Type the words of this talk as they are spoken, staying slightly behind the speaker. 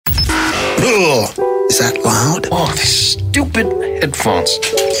Is that loud? Oh, these stupid headphones.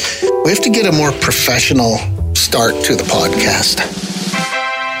 We have to get a more professional start to the podcast.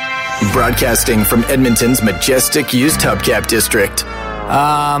 Broadcasting from Edmonton's majestic used hubcap district.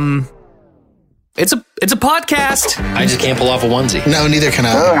 It's a podcast. I just can't pull off a onesie. No, neither can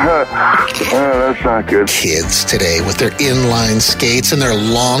I. That's not good. Kids today with their inline skates and their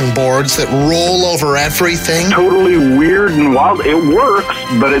long boards that roll over everything. Totally weird and wild. It works,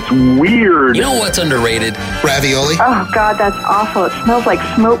 but it's weird. You know what's underrated? Ravioli? Oh, God, that's awful. It smells like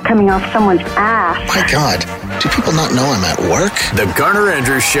smoke coming off someone's ass. My God, do people not know I'm at work? The Garner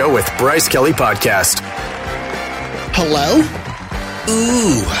Andrews Show with Bryce Kelly Podcast. Hello?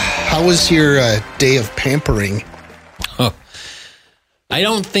 Ooh, how was your day of pampering? Oh, I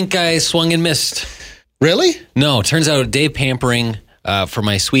don't think I swung and missed. Really? No, turns out a day of pampering for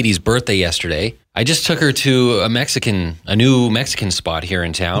my sweetie's birthday yesterday. I just took her to a new Mexican spot here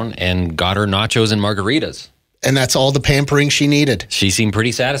in town and got her nachos and margaritas. And that's all the pampering she needed? She seemed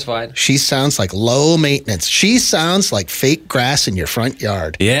pretty satisfied. She sounds like low maintenance. She sounds like fake grass in your front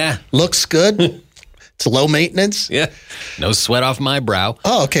yard. Yeah. Looks good. It's low maintenance. Yeah. No sweat off my brow.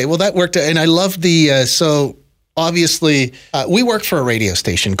 Oh, okay. Well, that worked. And I love the, so obviously we work for a radio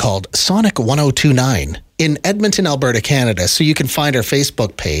station called Sonic 1029 in Edmonton, Alberta, Canada. So you can find our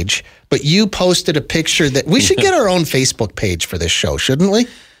Facebook page, but you posted a picture that we should get our own Facebook page for this show, shouldn't we?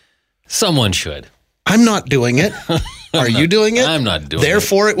 Someone should. I'm not doing it. Are you doing it? I'm not doing it.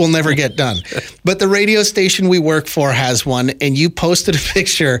 Therefore, it will never get done. But the radio station we work for has one, and you posted a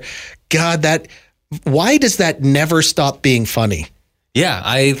picture. God, why does that never stop being funny? Yeah,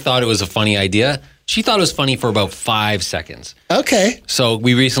 I thought it was a funny idea. She thought it was funny for about 5 seconds. Okay. So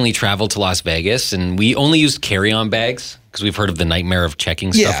we recently traveled to Las Vegas, and we only used carry-on bags because we've heard of the nightmare of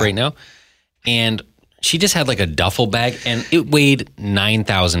checking stuff right now. And she just had like a duffel bag, and it weighed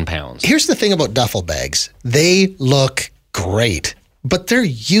 9,000 pounds. Here's the thing about duffel bags. They look great, but they're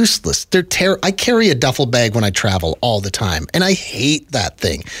useless. I carry a duffel bag when I travel all the time, and I hate that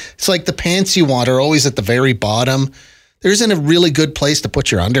thing. It's like the pants you want are always at the very bottom. There isn't a really good place to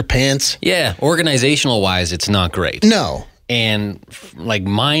put your underpants. Yeah, organizational-wise, it's not great. No. And like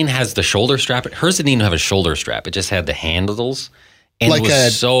mine has the shoulder strap. Hers didn't even have a shoulder strap. It just had the handles. And like it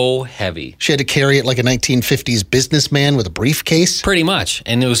was so heavy. She had to carry it like a 1950s businessman with a briefcase? Pretty much.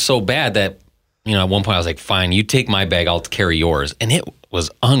 And it was so bad that, at one point I was like, fine, you take my bag, I'll carry yours. And it was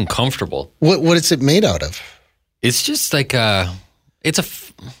uncomfortable. What is it made out of? It's just like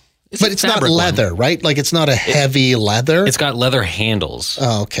but it's not leather, right? Like it's not a heavy leather? It's got leather handles.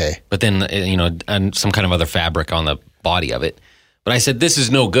 Oh, okay. But then, and some kind of other fabric on the body of it. But I said, this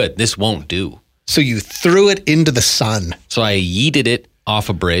is no good. This won't do. So you threw it into the sun. So I yeeted it off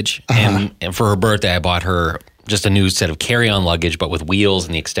a bridge. And for her birthday, I bought her just a new set of carry-on luggage, but with wheels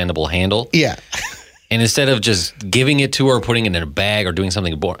and the extendable handle. Yeah. And instead of just giving it to her, putting it in a bag or doing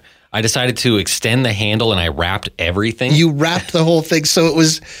something boring, I decided to extend the handle and I wrapped everything. You wrapped the whole thing. So it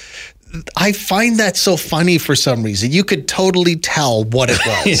was, I find that so funny for some reason. You could totally tell what it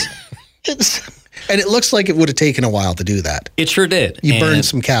was. And it looks like it would have taken a while to do that. It sure did. You burned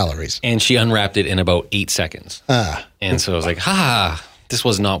some calories. And she unwrapped it in about 8 seconds. And so I was like, this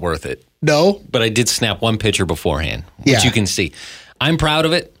was not worth it. No? But I did snap one picture beforehand, which you can see. I'm proud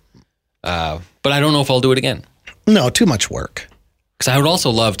of it, but I don't know if I'll do it again. No, too much work. Because I would also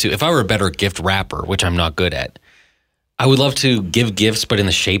love to, if I were a better gift wrapper, which I'm not good at, I would love to give gifts, but in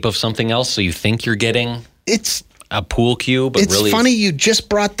the shape of something else, so you think you're getting a pool cue, but really... It's funny you just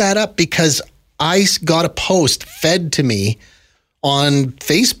brought that up because I got a post fed to me on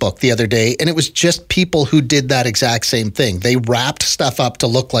Facebook the other day, and it was just people who did that exact same thing. They wrapped stuff up to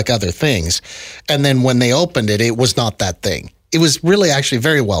look like other things, and then when they opened it, it was not that thing. It was really actually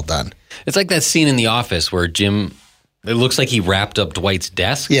very well done. It's like that scene in The Office where Jim, it looks like he wrapped up Dwight's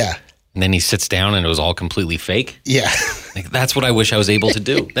desk. Yeah. And then he sits down and it was all completely fake. Yeah. Like, that's what I wish I was able to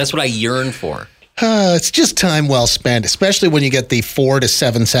do. That's what I yearn for. It's just time well spent, especially when you get the 4 to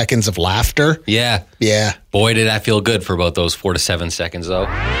 7 seconds of laughter. Yeah. Yeah. Boy, did I feel good for about those 4 to 7 seconds, though.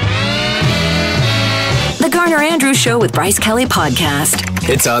 The Garner Andrews Show with Bryce Kelly Podcast.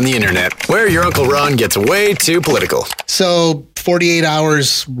 It's on the internet, where your Uncle Ron gets way too political. So 48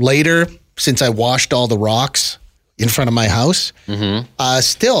 hours later, since I washed all the rocks in front of my house,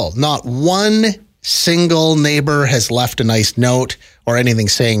 still not one single neighbor has left a nice note or anything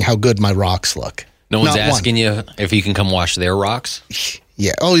saying how good my rocks look. No one's asking you if you can come wash their rocks?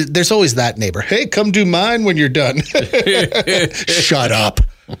 Yeah. Oh, there's always that neighbor. Hey, come do mine when you're done. Shut up.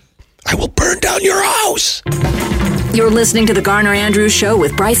 I will burn down your house. You're listening to the Garner Andrews Show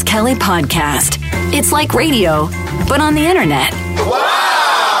with Bryce Kelly Podcast. It's like radio, but on the internet.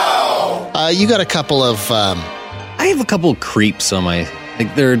 Wow! You got a couple of... I have a couple of creeps on my...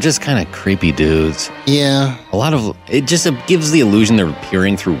 Like, they're just kind of creepy dudes. Yeah. A lot of... It just gives the illusion they're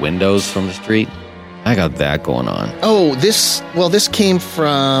peering through windows from the street. I got that going on. Oh, this came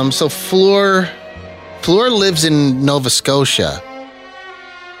from... So Fleur lives in Nova Scotia.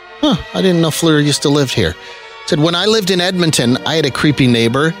 Huh, I didn't know Fleur used to live here. Said, when I lived in Edmonton, I had a creepy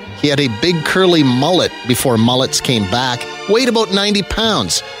neighbor. He had a big curly mullet before mullets came back, weighed about 90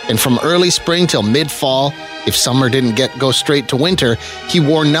 pounds. And from early spring till mid-fall, if summer didn't go straight to winter, he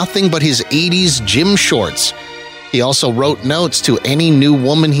wore nothing but his 80s gym shorts. He also wrote notes to any new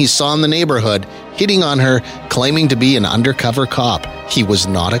woman he saw in the neighborhood, hitting on her, claiming to be an undercover cop. He was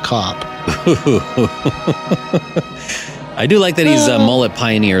not a cop. I do like that he's a mullet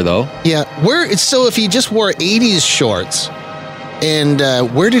pioneer, though. Yeah. So if he just wore 80s shorts, and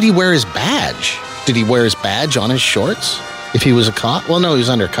where did he wear his badge? Did he wear his badge on his shorts? If he was a cop? Well, no, he was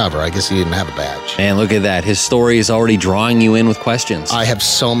undercover. I guess he didn't have a badge. Man, look at that. His story is already drawing you in with questions. I have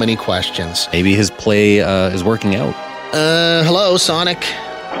so many questions. Maybe his play is working out. Hello, Sonic.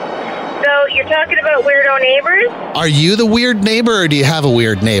 So you're talking about weirdo neighbors? Are you the weird neighbor, or do you have a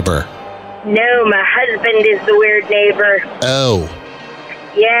weird neighbor? No, my husband is the weird neighbor. Oh.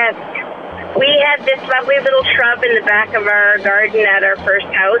 Yes. We had this lovely little shrub in the back of our garden at our first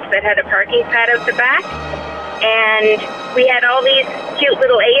house that had a parking pad out the back. And we had all these cute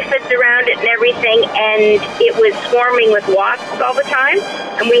little aphids around it and everything, and it was swarming with wasps all the time.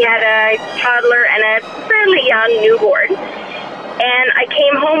 And we had a toddler and a fairly young newborn. And I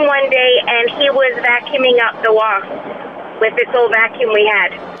came home one day, and he was vacuuming up the wasps with this old vacuum we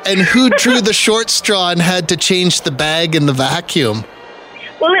had. And who drew the short straw and had to change the bag in the vacuum?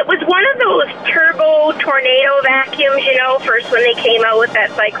 Well, it was one of those turbo tornado vacuums, first when they came out with that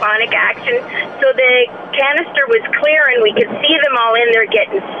cyclonic action. So the canister was clear and we could see them all in there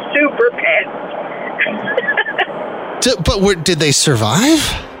getting super pissed. But did they survive?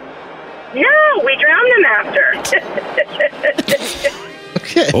 No, we drowned them after.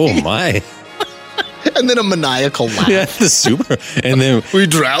 Okay. Oh, my. And then a maniacal laugh. Yeah, the super. And then we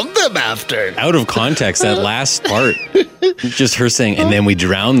drowned them after. Out of context, that last part. Just her saying, and then we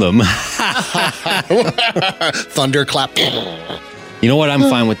drowned them. Thunderclap. You know what? I'm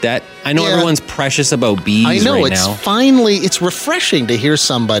fine with that. I know everyone's precious about bees right now. I know, it's refreshing to hear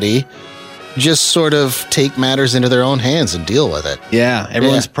somebody just sort of take matters into their own hands and deal with it. Yeah,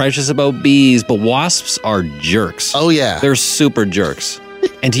 everyone's precious about bees, but wasps are jerks. Oh, yeah. They're super jerks.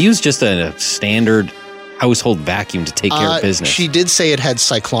 And to use just a standard household vacuum to take care of business. She did say it had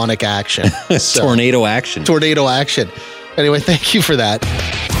cyclonic action. Tornado action. Tornado action. Anyway, thank you for that.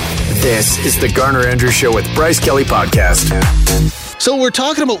 This is the Garner Andrews Show with Bryce Kelly Podcast. So we're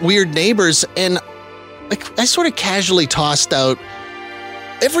talking about weird neighbors, and I sort of casually tossed out,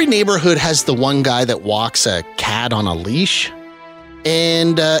 every neighborhood has the one guy that walks a cat on a leash.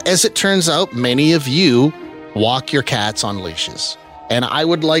 And as it turns out, many of you walk your cats on leashes. And I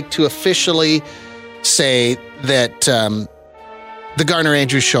would like to officially say that the Garner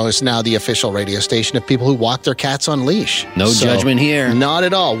Andrews Show is now the official radio station of people who walk their cats on leash. No judgment here. Not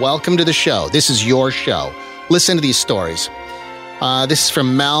at all. Welcome to the show. This is your show. Listen to these stories. This is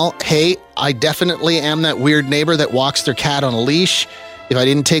from Mel. Hey, I definitely am that weird neighbor that walks their cat on a leash. If I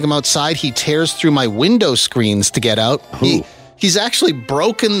didn't take him outside, he tears through my window screens to get out. He's actually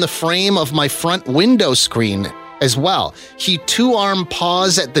broken the frame of my front window screen as well. He two-arm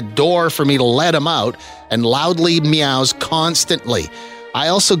paws at the door for me to let him out and loudly meows constantly. I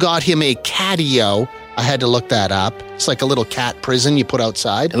also got him a catio. I had to look that up. It's like a little cat prison you put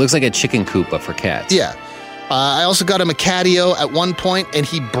outside. It looks like a chicken coop, but for cats. Yeah. I also got him a catio at one point, and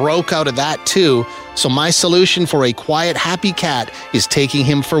he broke out of that too. So my solution for a quiet, happy cat is taking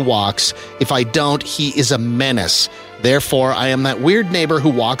him for walks. If I don't, he is a menace. Therefore, I am that weird neighbor who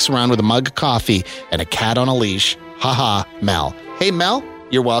walks around with a mug of coffee and a cat on a leash. Haha, Mel. Hey, Mel,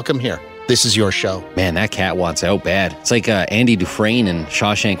 you're welcome here. This is your show. Man, that cat wants out bad. It's like Andy Dufresne in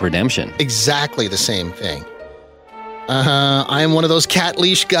Shawshank Redemption. Exactly the same thing. I am one of those cat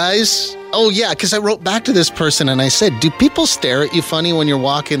leash guys. Oh, yeah, because I wrote back to this person and I said, do people stare at you funny when you're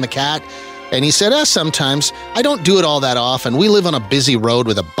walking the cat? And he said, sometimes. I don't do it all that often. We live on a busy road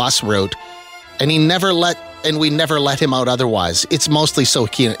with a bus route, and we never let him out otherwise. It's mostly so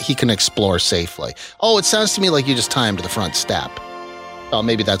he can explore safely. Oh, it sounds to me like you just tie him to the front step. Oh,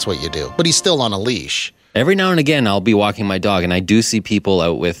 maybe that's what you do. But he's still on a leash. Every now and again, I'll be walking my dog, and I do see people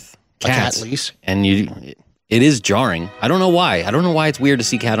out with cats. A cat leash? And it is jarring. I don't know why. I don't know why it's weird to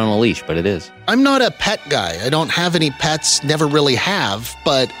see cat on a leash, but it is. I'm not a pet guy. I don't have any pets, never really have,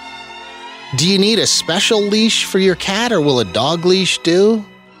 but do you need a special leash for your cat, or will a dog leash do?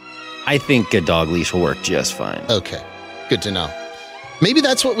 I think a dog leash will work just fine. Okay, good to know. Maybe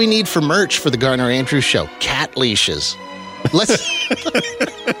that's what we need for merch for the Garner Andrews Show. Cat leashes. Let's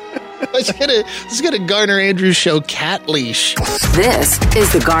get a Garner Andrews Show cat leash. This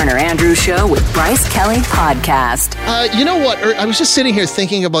is the Garner Andrews Show with Bryce Kelly Podcast. You know what? I was just sitting here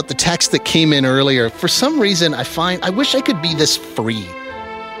thinking about the text that came in earlier. For some reason, I wish I could be this free.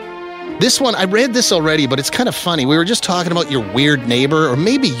 This one, I read this already, but it's kind of funny. We were just talking about your weird neighbor, or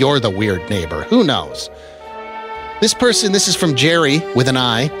maybe you're the weird neighbor. Who knows? This is from Jerry with an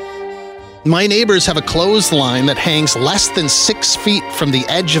I. My neighbors have a clothesline that hangs less than 6 feet from the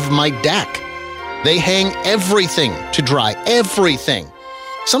edge of my deck. They hang everything to dry, everything.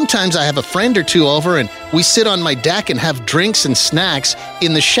 Sometimes I have a friend or two over and we sit on my deck and have drinks and snacks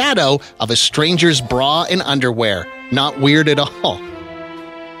in the shadow of a stranger's bra and underwear. Not weird at all.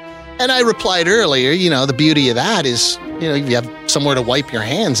 And I replied earlier, the beauty of that is, you have somewhere to wipe your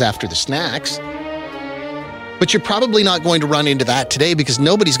hands after the snacks. But you're probably not going to run into that today because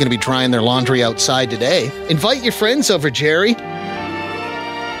nobody's going to be drying their laundry outside today. Invite your friends over, Jerry.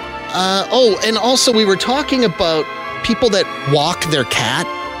 And also we were talking about people that walk their cat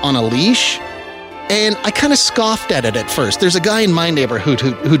on a leash. And I kind of scoffed at it at first. There's a guy in my neighborhood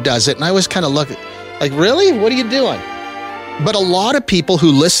who does it. And I was kind of looking like, really? What are you doing? But a lot of people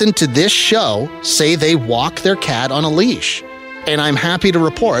who listen to this show say they walk their cat on a leash. And I'm happy to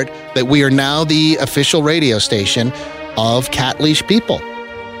report that we are now the official radio station of Cat Leash People.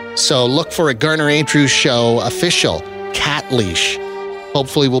 So look for a Garner Andrews Show official cat leash.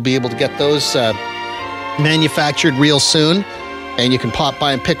 Hopefully we'll be able to get those manufactured real soon. And you can pop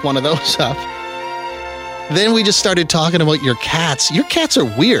by and pick one of those up. Then we just started talking about your cats. Your cats are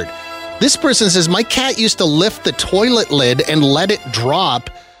weird. This person says, my cat used to lift the toilet lid and let it drop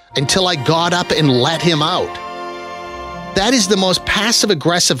until I got up and let him out. That is the most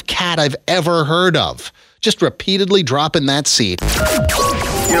passive-aggressive cat I've ever heard of. Just repeatedly dropping that seat.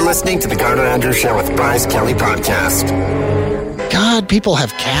 You're listening to the Garner and Andrews Show with Bryce Kelly Podcast. God, people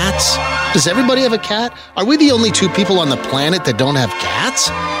have cats. Does everybody have a cat? Are we the only two people on the planet that don't have cats?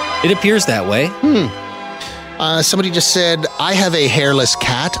 It appears that way. Somebody just said, I have a hairless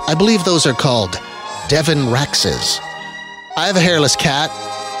cat. I believe those are called Devon Rexes. I have a hairless cat.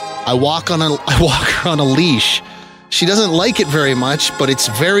 I walk her on a leash. She doesn't like it very much, but it's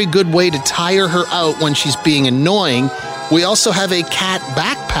a very good way to tire her out when she's being annoying. We also have a cat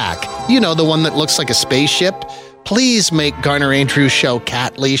backpack. You know, the one that looks like a spaceship. Please make Garner Andrews Show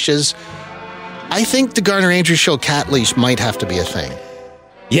cat leashes. I think the Garner Andrews Show cat leash might have to be a thing.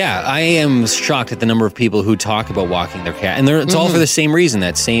 Yeah, I am shocked at the number of people who talk about walking their cat. And it's all for the same reason.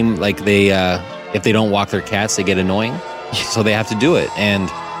 That same, like if they don't walk their cats, they get annoying. So they have to do it. And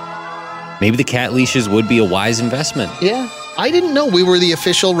maybe the cat leashes would be a wise investment. Yeah. I didn't know we were the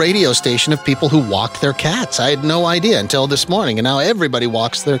official radio station of people who walk their cats. I had no idea until this morning. And now everybody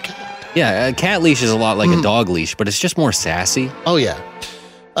walks their cat. Yeah, a cat leash is a lot like a dog leash, but it's just more sassy. Oh, yeah.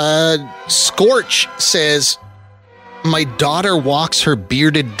 Scorch says, my daughter walks her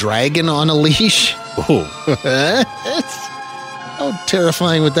bearded dragon on a leash. Oh. How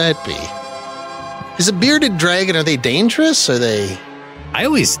terrifying would that be? Is a bearded dragon, are they dangerous? Are they... I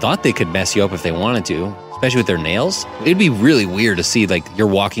always thought they could mess you up if they wanted to, especially with their nails. It'd be really weird to see, like, you're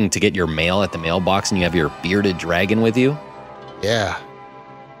walking to get your mail at the mailbox and you have your bearded dragon with you. Yeah.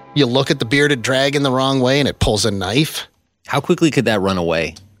 You look at the bearded dragon the wrong way and it pulls a knife. How quickly could that run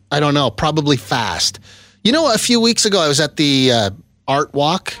away? I don't know. Probably fast. You know, a few weeks ago, I was at the art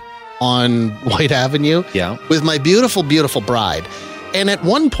walk on White Avenue with my beautiful, beautiful bride. And at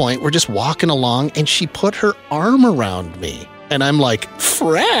one point, we're just walking along and she put her arm around me. And I'm like,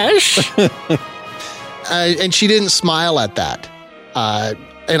 fresh? And she didn't smile at that.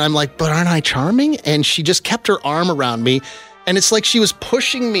 And I'm like, but aren't I charming? And she just kept her arm around me. And it's like she was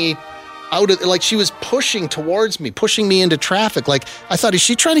pushing me like she was pushing towards me, pushing me into traffic. Like, I thought, is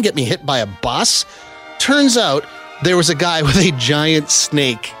she trying to get me hit by a bus? Turns out there was a guy with a giant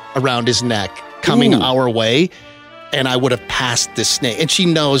snake around his neck coming our way. And I would have passed this snake. And she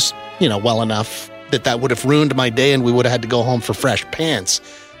knows, well enough that would have ruined my day and we would have had to go home for fresh pants.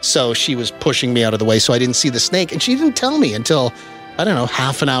 So she was pushing me out of the way so I didn't see the snake. And she didn't tell me until, I don't know,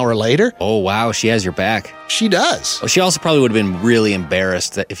 half an hour later. Oh, wow. She has your back. She does. Well, she also probably would have been really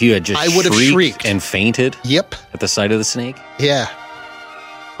embarrassed that if you had just shrieked and fainted. Yep. At the sight of the snake. Yeah.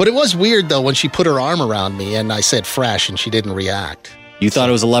 But it was weird, though, when she put her arm around me and I said fresh and she didn't react. You thought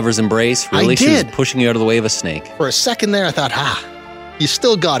it was a lover's embrace? Really? I did. She was pushing you out of the way of a snake. For a second there, I thought, you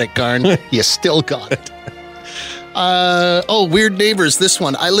still got it, Garn. You still got it. Weird neighbors, this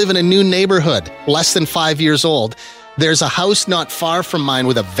one. I live in a new neighborhood, less than 5 years old. There's a house not far from mine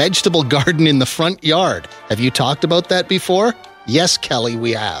with a vegetable garden in the front yard. Have you talked about that before? Yes, Kelly,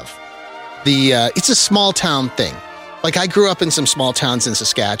 we have. It's a small town thing. Like, I grew up in some small towns in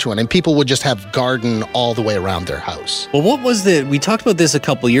Saskatchewan, and people would just have garden all the way around their house. Well, we talked about this a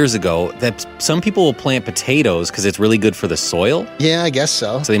couple years ago, that some people will plant potatoes because it's really good for the soil. Yeah, I guess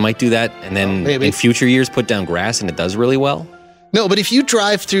so. So they might do that, and then in future years put down grass, and it does really well. No, but if you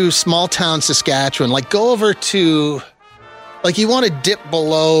drive through small town Saskatchewan, like go over to, like you want to dip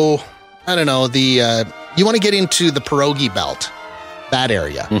below, I don't know, you want to get into the pierogi belt, that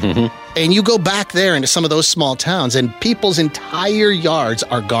area. Mm-hmm. And you go back there into some of those small towns, and people's entire yards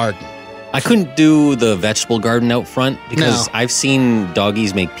are garden. I couldn't do the vegetable garden out front because I've seen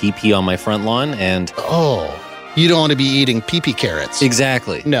doggies make pee-pee on my front lawn, and... Oh, you don't want to be eating pee-pee carrots.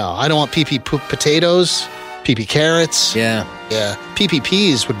 Exactly. No, I don't want pee-pee potatoes, pee-pee carrots. Yeah. Yeah, pee-pee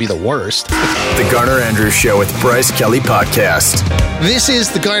peas would be the worst. The Garner Andrews Show with Bryce Kelly Podcast. This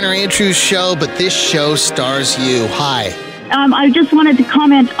is the Garner Andrews Show, but this show stars you. Hi. I just wanted to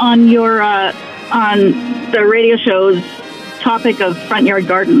comment on your on the radio show's topic of front yard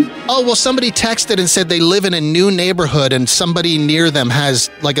gardens. Oh, well, somebody texted and said they live in a new neighborhood and somebody near them has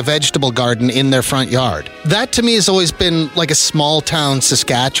like a vegetable garden in their front yard. That to me has always been like a small town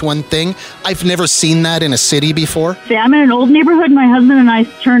Saskatchewan thing. I've never seen that in a city before. See, I'm in an old neighborhood. My husband and I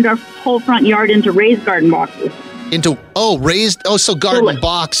turned our whole front yard into raised garden boxes. So garden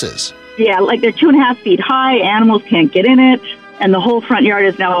boxes. Yeah, like they're 2.5 feet high. Animals can't get in it. And the whole front yard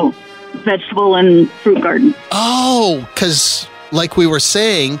is now vegetable and fruit garden. Oh, because like we were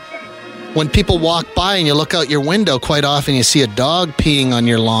saying, when people walk by and you look out your window, quite often you see a dog peeing on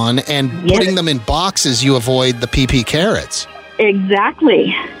your lawn, and putting them in boxes, you avoid the pee-pee carrots.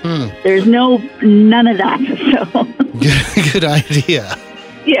 Exactly. There's none of that. So Good idea.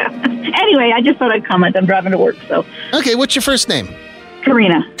 Yeah. Anyway, I just thought I'd comment. I'm driving to work, so. Okay, what's your first name?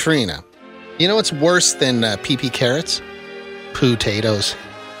 Karina. You know what's worse than pee-pee carrots? Potatoes.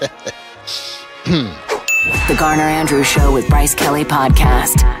 The Garner Andrews Show with Bryce Kelly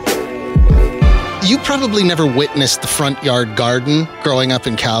Podcast. You probably never witnessed the front yard garden growing up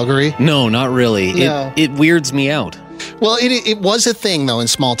in Calgary. No, not really. No. It weirds me out. Well, it was a thing, though, in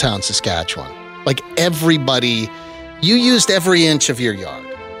small town Saskatchewan. Like you used every inch of your yard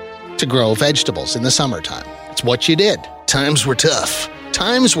to grow vegetables in the summertime. It's what you did. Times were tough.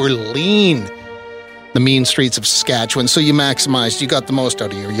 Times were lean. The mean streets of Saskatchewan, so you got the most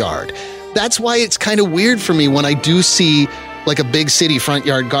out of your yard. That's why it's kind of weird for me when I do see like a big city front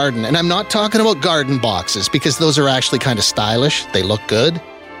yard garden. And I'm not talking about garden boxes because those are actually kind of stylish. They look good.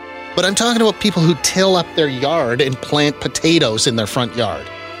 But I'm talking about people who till up their yard and plant potatoes in their front yard.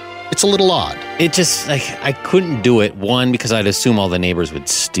 It's a little odd. It just, I couldn't do it. One, because I'd assume all the neighbors would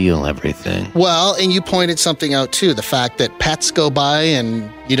steal everything. Well, and you pointed something out too, the fact that pets go by and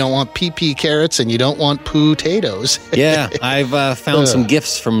you don't want pee-pee carrots and you don't want potatoes. Yeah, I've found some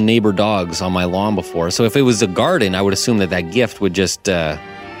gifts from neighbor dogs on my lawn before. So if it was a garden, I would assume that gift would just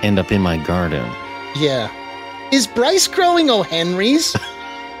end up in my garden. Yeah. Is Bryce growing O'Henrys?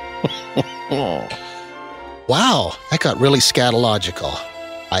 Oh. Wow, that got really scatological.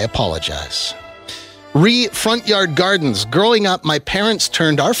 I apologize. Front yard gardens. Growing up, my parents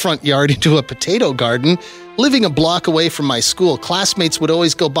turned our front yard into a potato garden. Living a block away from my school, classmates would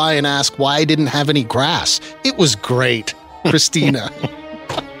always go by and ask why I didn't have any grass. It was great, Christina.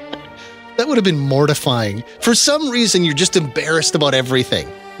 That would have been mortifying. For some reason, you're just embarrassed about everything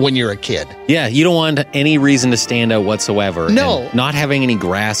when you're a kid. Yeah, you don't want any reason to stand out whatsoever. No. And not having any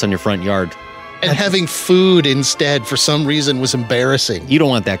grass on your front yard. And having food instead for some reason was embarrassing. You don't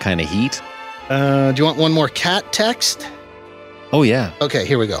want that kind of heat. Do you want one more cat text? Oh, yeah. Okay,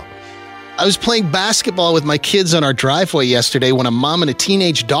 here we go. I was playing basketball with my kids on our driveway yesterday when a mom and a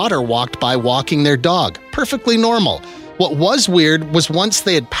teenage daughter walked by walking their dog. Perfectly normal. What was weird was once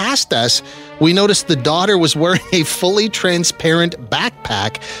they had passed us, we noticed the daughter was wearing a fully transparent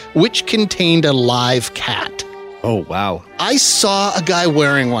backpack, which contained a live cat. Oh, wow. I saw a guy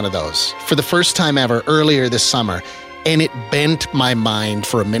wearing one of those for the first time ever earlier this summer, and it bent my mind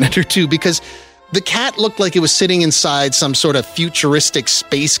for a minute or two because the cat looked like it was sitting inside some sort of futuristic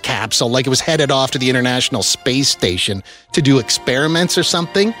space capsule, like it was headed off to the International Space Station to do experiments or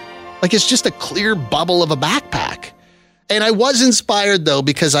something. Like it's just a clear bubble of a backpack. And I was inspired, though,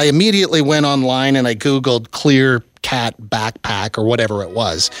 because I immediately went online and I Googled clear cat backpack or whatever it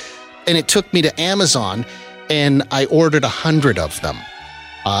was. And it took me to Amazon, and I ordered 100 of them.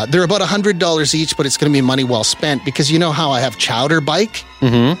 They're about $100 each, but it's going to be money well spent because you know how I have Chowder Bike,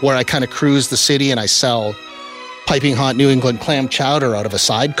 where I kind of cruise the city and I sell piping hot New England clam chowder out of a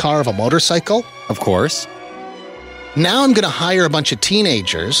sidecar of a motorcycle? Of course. Now I'm going to hire a bunch of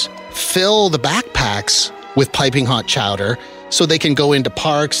teenagers, fill the backpacks with piping hot chowder so they can go into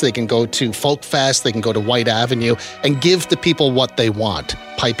parks, they can go to Folk Fest, they can go to White Avenue and give the people what they want.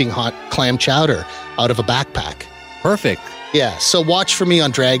 Piping hot clam chowder out of a backpack. Perfect. Yeah, so watch for me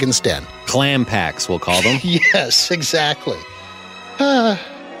on Dragon's Den. Clam packs, we'll call them. Yes, exactly. The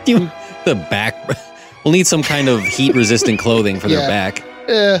back. We'll need some kind of heat-resistant clothing for their back.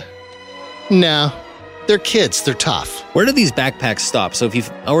 No. They're kids. They're tough. Where do these backpacks stop? So if you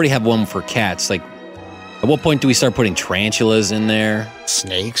already have one for cats, like, at what point do we start putting tarantulas in there?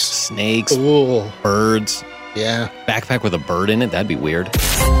 Snakes. Ooh. Birds. Yeah. Backpack with a bird in it? That'd be weird.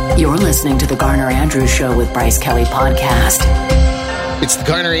 You're listening to the Garner Andrews Show with Bryce Kelly Podcast. It's the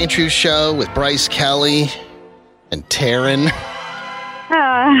Garner Andrews Show with Bryce Kelly and Taryn.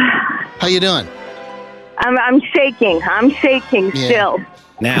 How you doing? I'm shaking. Still.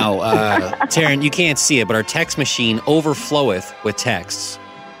 Now, Taryn, you can't see it, but our text machine overfloweth with texts.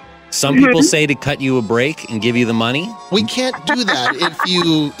 Some people say to cut you a break and give you the money. We can't do that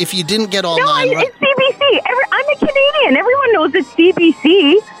if you didn't get all no, nine right. It's CBC. I'm a Canadian. Everyone knows it's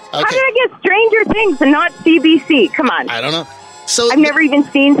CBC. Okay. How did I get Stranger Things and not CBC? Come on. I don't know. So I've never even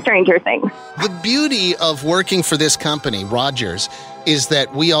seen Stranger Things. The beauty of working for this company, Rogers, is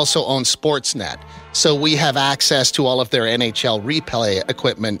that we also own Sportsnet. So we have access to all of their NHL replay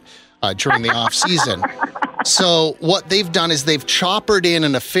equipment during the off season. So what they've done is they've choppered in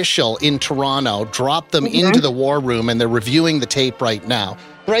an official in Toronto, dropped them into the war room, and they're reviewing the tape right now.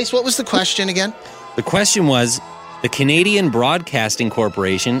 Bryce, what was the question again? The question was, the Canadian Broadcasting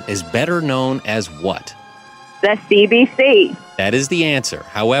Corporation is better known as what? The CBC. That is the answer.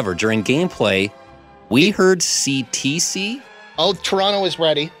 However, during gameplay, we heard CTC. Oh, Toronto is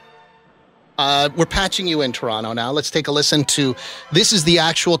ready. We're patching you in, Toronto, now. Let's take a listen to... This is the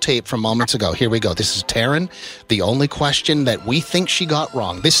actual tape from moments ago. Here we go. This is Taryn. The only question that we think she got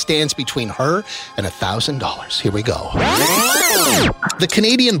wrong. This stands between her and $1,000. Here we go. The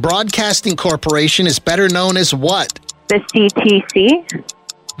Canadian Broadcasting Corporation is better known as what? The CTC.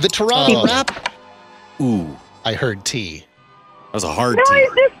 The Toronto Rap... Ooh. I heard T. That was a hard No, T. I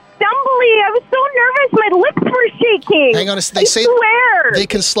was just stumbly. I was so nervous. My lips were shaking. Hang on, I swear. They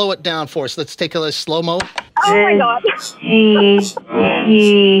can slow it down for us. Let's take a slow-mo. Oh, my God.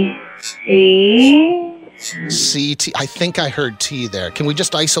 C-T. I think I heard T there. Can we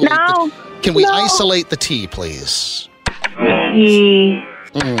just isolate isolate the T, please?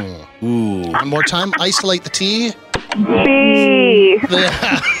 Ooh. One more time. Isolate the T. B.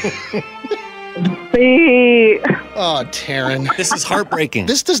 B. Oh, Taryn. This is heartbreaking.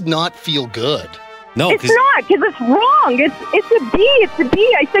 This does not feel good. No, it's not, because it's wrong. It's a B. It's a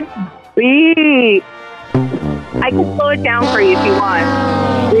B. I said B. I can slow it down for you if you want.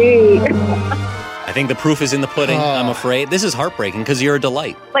 B. I think the proof is in the pudding, I'm afraid. This is heartbreaking because you're a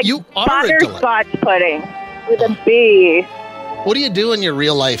delight. Like you are a delight. Butterscotch pudding with a B. What do you do in your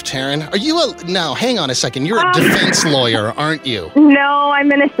real life, Taryn? Are you now, hang on a second. You're a defense lawyer, aren't you? No,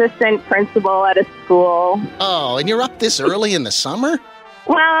 I'm an assistant principal at a school. Oh, and you're up this early in the summer?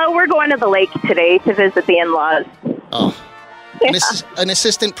 Well, we're going to the lake today to visit the in-laws. Oh. Yeah. An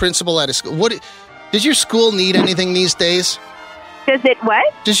assistant principal at a school. Does your school need anything these days? Does it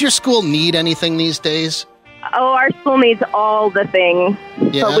what? Does your school need anything these days? Oh, our school needs all the things,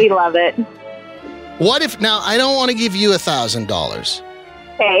 but we love it. What if, now, I don't want to give you $1,000.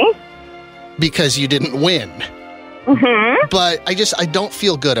 Okay. Because you didn't win. Mm-hmm. But I don't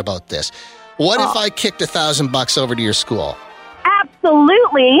feel good about this. What if I kicked $1,000 over to your school?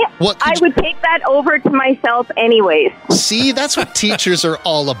 Absolutely. I would take that over to myself anyways. See, that's what teachers are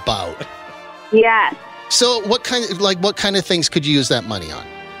all about. Yes. So what kind of things could you use that money on?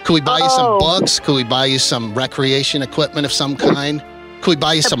 Could we buy you some books? Could we buy you some recreation equipment of some kind? Could we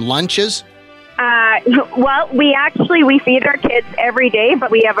buy you some lunches? Well, we feed our kids every day,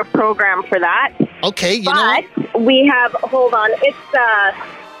 but we have a program for that. Okay, we have, hold on,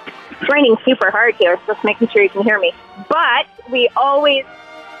 it's raining super hard here, so just making sure you can hear me. But we always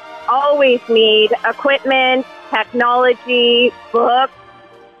need equipment, technology, books,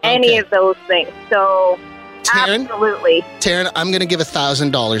 any of those things. So, Taryn, absolutely. Taryn, I'm going to give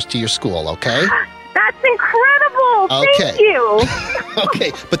 $1,000 to your school, okay? That's incredible. Okay. Thank you.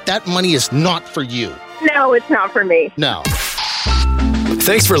 Okay, but that money is not for you. No, it's not for me. No.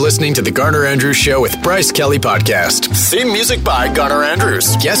 Thanks for listening to the Garner Andrews Show with Bryce Kelly Podcast. Theme music by Garner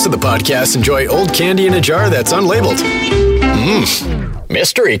Andrews. Guests of the podcast enjoy old candy in a jar that's unlabeled.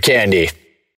 Mystery candy.